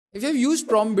If you've used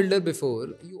Prompt Builder before,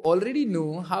 you already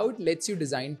know how it lets you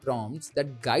design prompts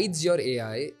that guides your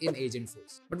AI in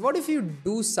Agentforce. But what if you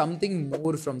do something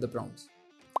more from the prompts?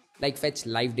 Like fetch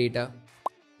live data,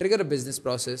 trigger a business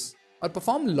process, or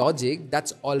perform logic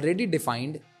that's already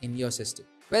defined in your system?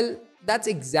 Well, that's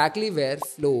exactly where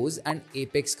flows and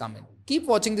Apex come in. Keep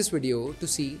watching this video to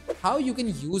see how you can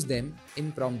use them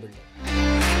in Prompt Builder.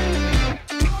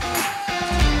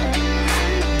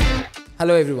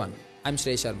 Hello everyone, I'm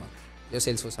Shrey Sharma, your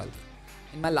Salesforce helper.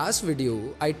 In my last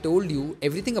video, I told you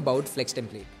everything about Flex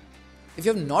template. If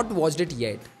you have not watched it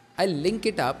yet, I'll link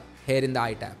it up here in the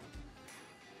I tab.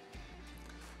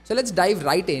 So let's dive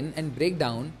right in and break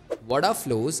down what are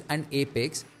flows and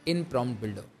Apex in Prompt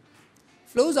Builder.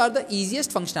 Flows are the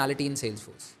easiest functionality in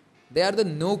Salesforce. They are the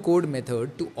no-code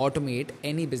method to automate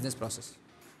any business process.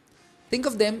 Think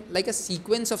of them like a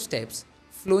sequence of steps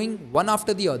flowing one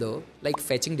after the other, like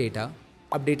fetching data,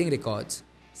 updating records,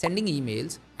 sending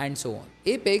emails, and so on.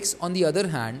 Apex, on the other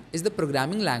hand, is the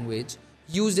programming language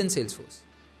used in Salesforce.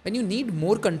 When you need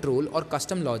more control or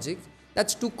custom logic,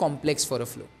 that's too complex for a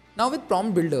flow. Now with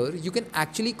Prompt Builder, you can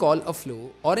actually call a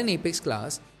flow or an Apex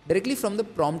class directly from the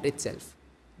prompt itself.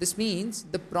 This means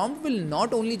the prompt will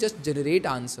not only just generate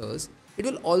answers, it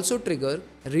will also trigger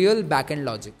real backend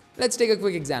logic. Let's take a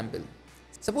quick example.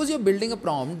 Suppose you're building a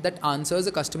prompt that answers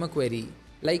a customer query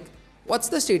like, what's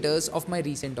the status of my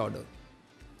recent order?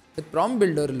 With Prompt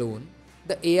Builder alone,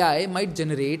 the AI might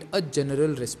generate a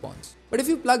general response. But if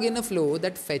you plug in a flow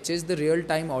that fetches the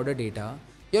real-time order data,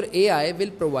 your AI will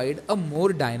provide a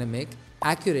more dynamic,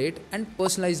 accurate, and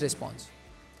personalized response.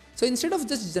 So instead of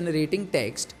just generating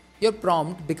text, your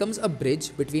prompt becomes a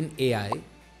bridge between AI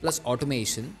plus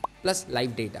automation plus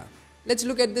live data. Let's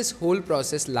look at this whole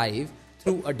process live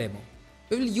through a demo.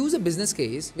 We will use a business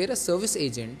case where a service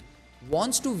agent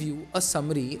wants to view a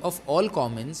summary of all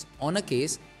comments on a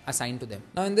case assigned to them.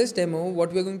 Now in this demo,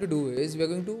 what we're going to do is we're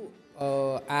going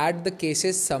to add the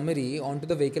cases summary onto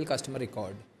the vehicle customer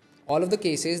record. All of the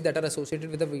cases that are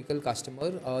associated with the vehicle customer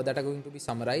that are going to be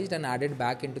summarized and added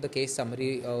back into the case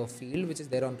summary field, which is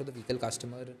there onto the vehicle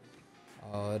customer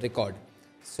record.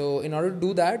 So in order to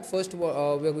do that, first we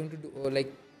are going to do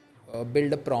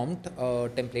build a prompt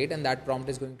template, and that prompt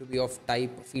is going to be of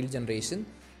type field generation,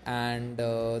 and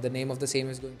the name of the same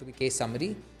is going to be case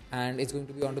summary, and it's going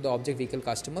to be onto the object vehicle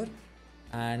customer,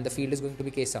 and the field is going to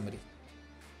be case summary.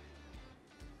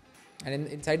 And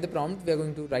inside the prompt we are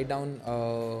going to write down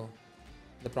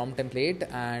the prompt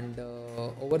template, and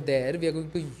over there we are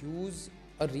going to use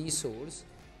a resource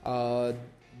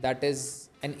that is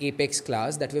an Apex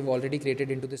class that we've already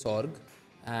created into this org,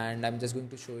 and I'm just going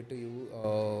to show it to you.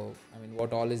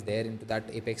 What all is there into that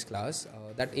Apex class.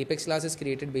 That Apex class is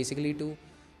created basically to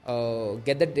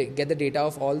get the data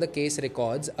of all the case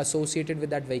records associated with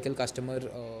that vehicle customer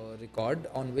record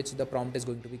on which the prompt is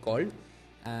going to be called,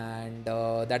 and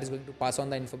that is going to pass on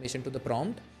the information to the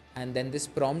prompt, and then this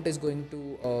prompt is going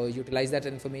to utilize that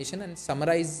information and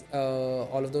summarize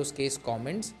all of those case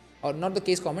comments, or not the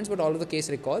case comments but all of the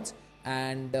case records,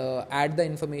 and add the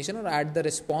information or add the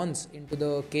response into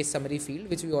the case summary field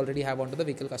which we already have onto the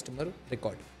vehicle customer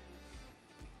record.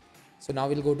 So now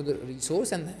we'll go to the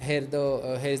resource, and here's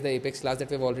the Apex class that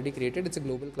we've already created. It's a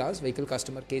global class, vehicle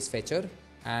customer case fetcher,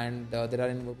 and there are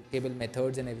invocable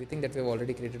methods and everything that we've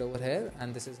already created over here,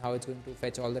 and this is how it's going to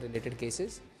fetch all the related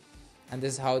cases, and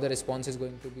this is how the response is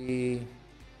going to be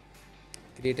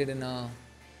created in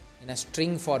a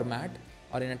string format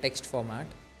or in a text format.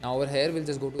 Now over here we'll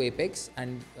just go to Apex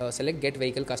and select get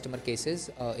vehicle customer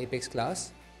cases Apex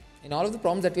class. In all of the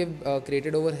prompts that we have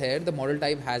created over here, the model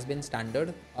type has been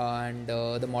standard, and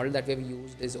the model that we have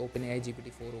used is OpenAI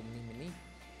GPT-4 Omni Mini.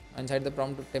 Inside the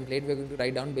prompt template, we are going to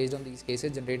write down, based on these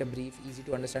cases, generate a brief, easy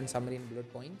to understand summary in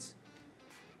bullet points,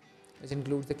 which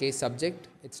includes the case subject,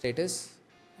 its status,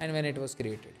 and when it was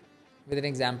created, with an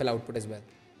example output as well.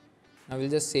 Now we'll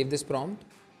just save this prompt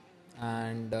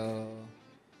and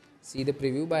see the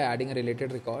preview by adding a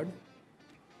related record.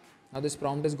 Now this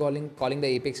prompt is calling the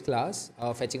Apex class,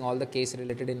 fetching all the case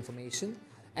related information,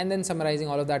 and then summarizing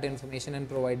all of that information and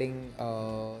providing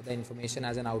the information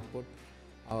as an output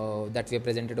that we have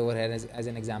presented over here as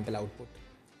an example output.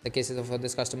 The cases for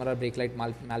this customer are brake light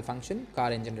malfunction, car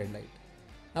engine red light.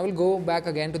 Now we'll go back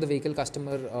again to the vehicle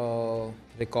customer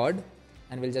record,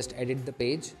 and we'll just edit the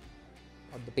page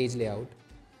or the page layout.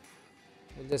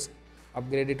 We'll just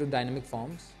upgrade it to dynamic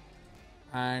forms.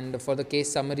 And for the case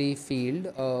summary field,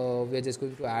 we are just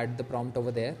going to add the prompt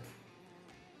over there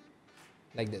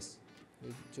like this.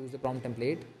 We'll choose the prompt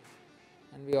template,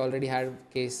 and we already had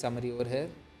case summary over here.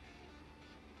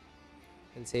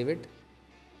 We'll save it,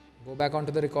 go back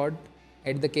onto the record,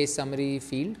 edit the case summary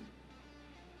field,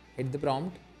 hit the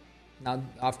prompt. Now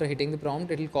after hitting the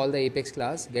prompt, it will call the Apex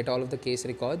class, get all of the case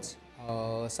records,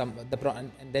 and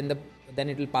then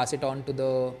it will pass it on to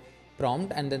the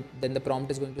prompt, and then the prompt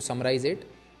is going to summarize it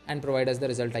and provide us the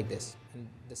result like this. And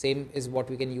the same is what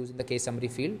we can use in the case summary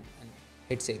field, and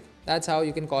hit save. That's how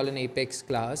you can call an Apex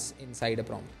class inside a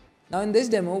prompt. Now in this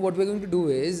demo, what we're going to do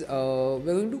is we're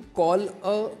going to call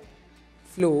a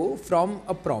flow from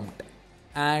a prompt,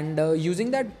 and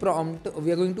using that prompt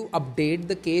we are going to update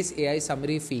the case AI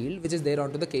summary field which is there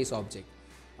onto the case object,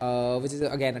 which is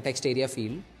again a text area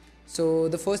field. So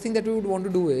the first thing that we would want to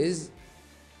do is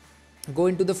go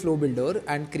into the flow builder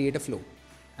and create a flow,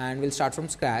 and we'll start from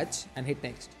scratch and hit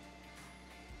next.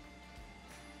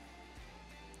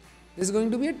 This is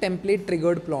going to be a template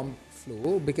triggered prompt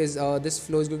flow, because this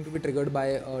flow is going to be triggered by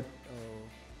a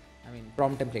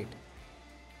prompt template.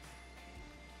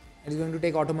 It is going to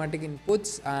take automatic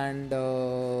inputs, and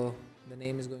the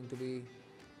name is going to be,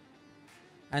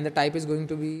 and the type is going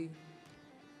to be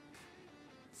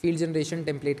field generation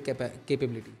template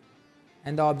capability,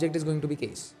 and the object is going to be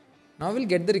case. Now we'll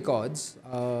get the records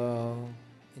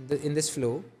in this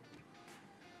flow.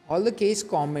 All the case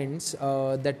comments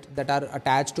that are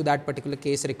attached to that particular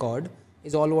case record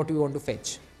is all what we want to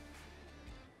fetch.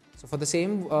 So for the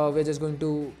same, we're just going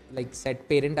to set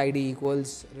parent ID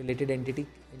equals related entity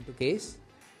into case,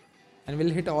 and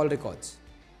we'll hit all records.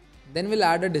 Then we'll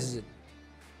add a decision.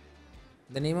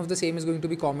 The name of the same is going to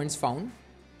be comments found.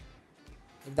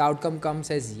 If the outcome comes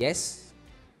as yes,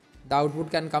 the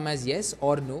output can come as yes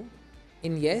or no.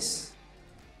 In yes,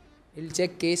 it'll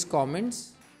check case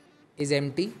comments is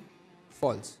empty,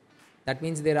 false. That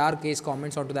means there are case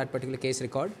comments onto that particular case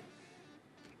record.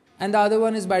 And the other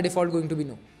one is by default going to be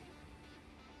no.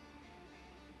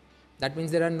 That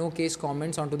means there are no case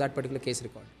comments onto that particular case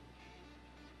record.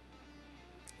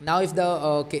 Now if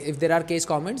there are case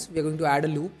comments, we are going to add a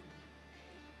loop.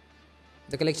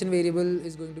 The collection variable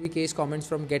is going to be case comments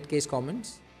from get case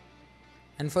comments.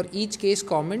 And for each case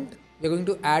comment, we are going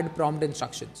to add prompt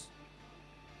instructions.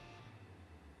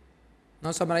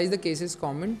 Now summarize the cases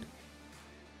comment,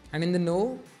 and in the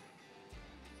no,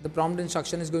 the prompt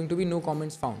instruction is going to be no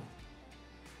comments found.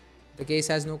 The case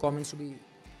has no comments to be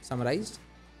summarized,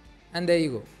 and there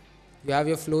you go. You have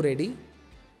your flow ready,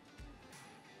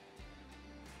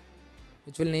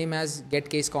 which will name as get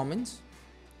case comments,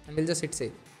 and we'll just hit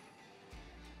save.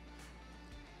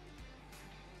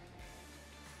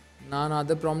 Now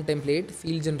another prompt template,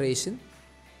 field generation,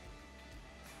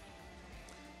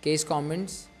 case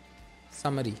comments,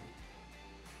 summary.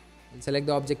 We'll select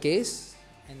the object case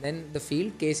and then the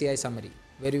field case AI summary,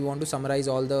 where we want to summarize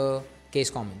all the case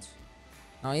comments.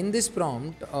 Now in this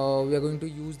prompt, we are going to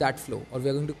use that flow, or we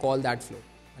are going to call that flow.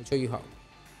 I'll show you how.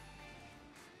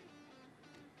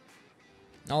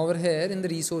 Now over here in the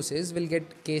resources, we'll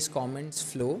get case comments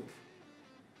flow,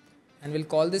 and we'll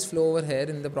call this flow over here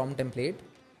in the prompt template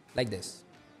like this.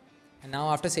 And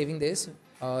now after saving this,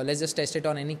 let's just test it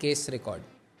on any case record.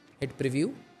 Hit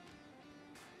preview,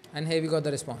 and here we got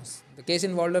the response. The case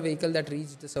involved a vehicle that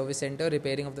reached the service center.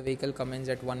 Repairing of the vehicle commenced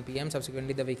at 1 p.m.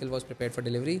 Subsequently, the vehicle was prepared for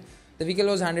delivery. The vehicle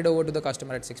was handed over to the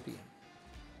customer at 6 p.m.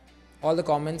 All the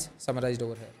comments summarized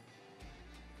over here.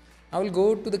 Now we'll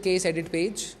go to the case edit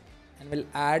page, and we'll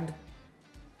add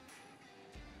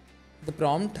the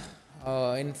prompt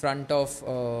in front of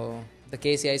the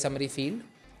case AI summary field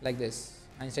like this.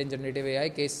 Einstein Generative AI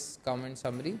case comment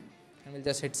summary, and we'll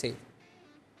just hit save.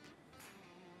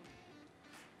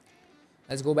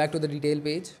 Let's go back to the detail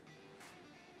page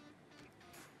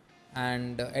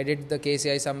and edit the case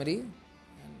AI summary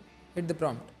and hit the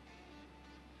prompt.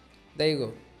 There you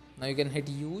go. Now you can hit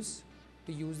use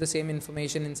to use the same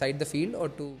information inside the field, or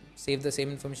to save the same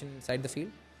information inside the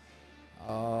field.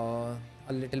 A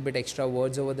little bit extra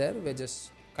words over there, we're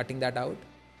just cutting that out,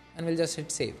 and we'll just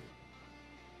hit save.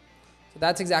 So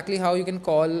that's exactly how you can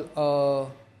call or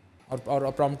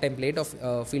a prompt template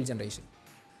of field generation.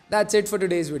 That's it for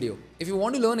today's video. If you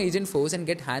want to learn Agentforce and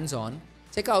get hands-on,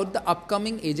 check out the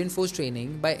upcoming Agentforce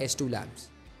training by S2 Labs.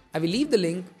 I will leave the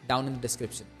link down in the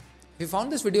description. If you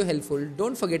found this video helpful,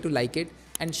 don't forget to like it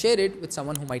and share it with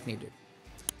someone who might need it.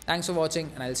 Thanks for watching,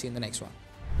 and I'll see you in the next one.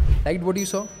 Liked what you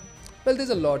saw? Well, there's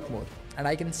a lot more, and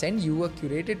I can send you a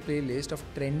curated playlist of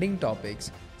trending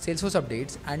topics, Salesforce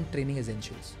updates, and training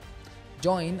essentials.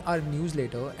 Join our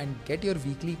newsletter and get your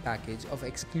weekly package of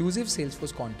exclusive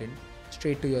Salesforce content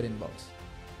straight to your inbox.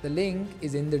 The link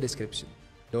is in the description.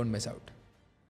 Don't miss out.